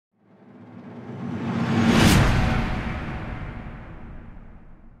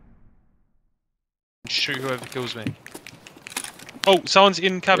shoot whoever kills me. Oh, someone's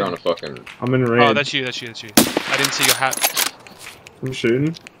in cabin. You're on a fucking... I'm in red. Oh, that's you. I didn't see your hat. I'm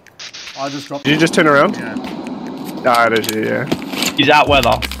shooting. I just dropped. Did you just turn around? Yeah. Ah, it is you, yeah. He's at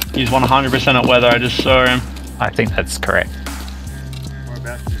weather. He's 100% at weather. I just saw him. I think that's correct.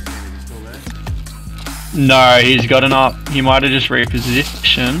 Whereabouts is he still there? No, he's gotten up. He might have just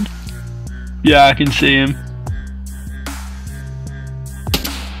repositioned. Yeah, I can see him.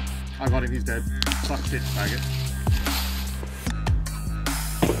 I got him, he's dead. Suck shit, faggot.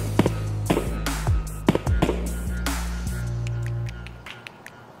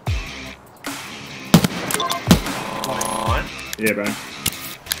 Yeah, bro.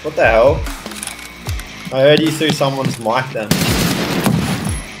 What the hell? I heard you through someone's mic then.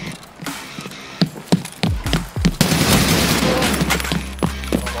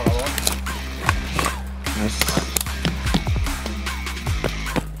 Nice.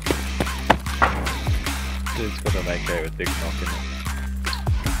 Dude's got an AK with big knock in it.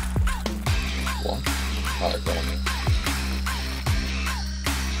 What? Oh, it's on me.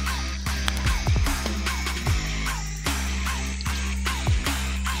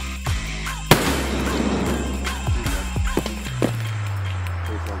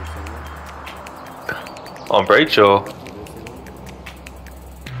 On breach or?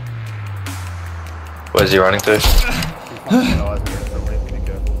 Where's he running to?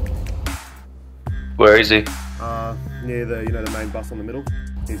 Where is he? Near the, you know, the main bus on the middle.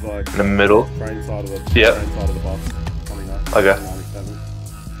 He's like In the middle? train side of the Yep. train side of the bus coming up. Okay. 97.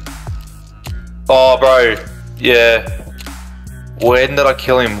 Oh, bro. Yeah. When did I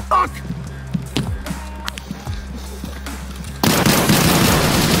kill him?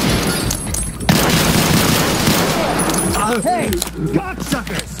 Hey,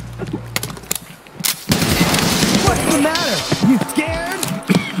 cocksuckers! What's the matter? You scared?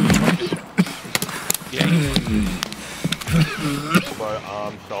 Bro,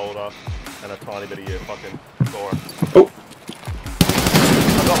 arm, shoulder, and a tiny bit of your fucking gore. Oh!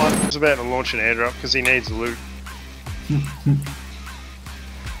 I got one. He's about to launch an airdrop because he needs loot.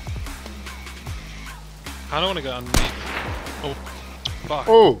 I don't want to go underneath. Oh, fuck.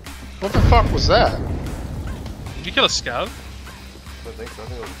 Oh! What the fuck was that? Did you kill a scav? I don't think so. I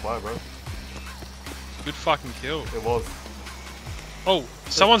think it was a fire, bro. Good fucking kill. It was. Oh,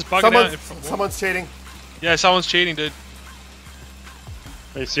 someone's bugging out. Someone's cheating. Yeah, someone's cheating, dude.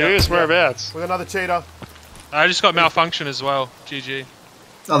 Are you serious? Whereabouts? With another cheater. I just got malfunction as well. GG.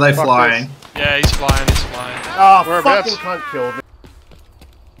 Are they Fuck flying? Yeah, he's flying. Ah, Whereabouts? fucking cunt killed me.